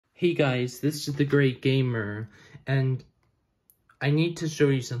Hey guys, this is the Great Gamer, and I need to show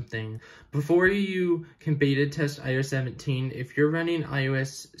you something. Before you can beta test iOS 17, if you're running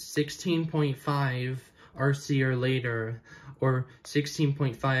iOS 16.5 RC or later, or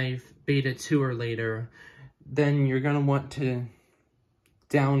 16.5 beta 2 or later, then you're going to want to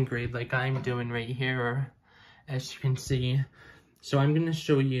downgrade like I'm doing right here, as you can see. So I'm going to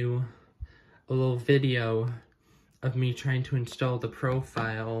show you a little video of me trying to install the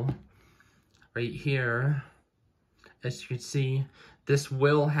profile right here. As you can see, this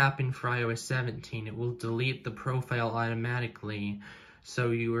will happen for iOS 17. It will delete the profile automatically.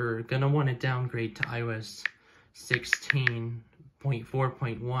 So you are going to want to downgrade to iOS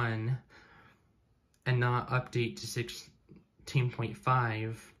 16.4.1 and not update to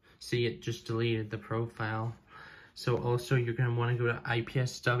 16.5. See, it just deleted the profile. So also you're going to want to go to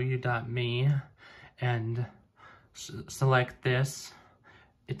ipsw.me and select this.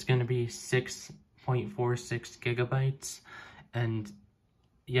 It's going to be 6.46 gigabytes, and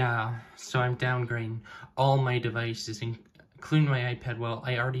yeah, so I'm downgrading all my devices, including my iPad. Well,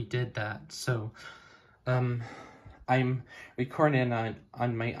 I already did that, so I'm recording on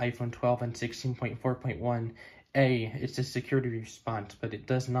my iPhone 12 and 16.4.1. It's a security response, but it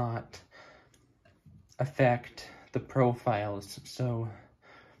does not affect the profiles. So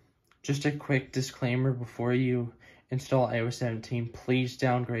just a quick disclaimer before you install iOS 17, please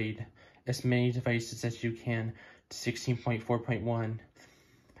downgrade as many devices as you can to 16.4.1,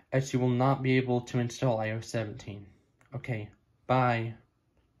 as you will not be able to install iOS 17. Okay, bye.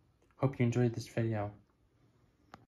 Hope you enjoyed this video.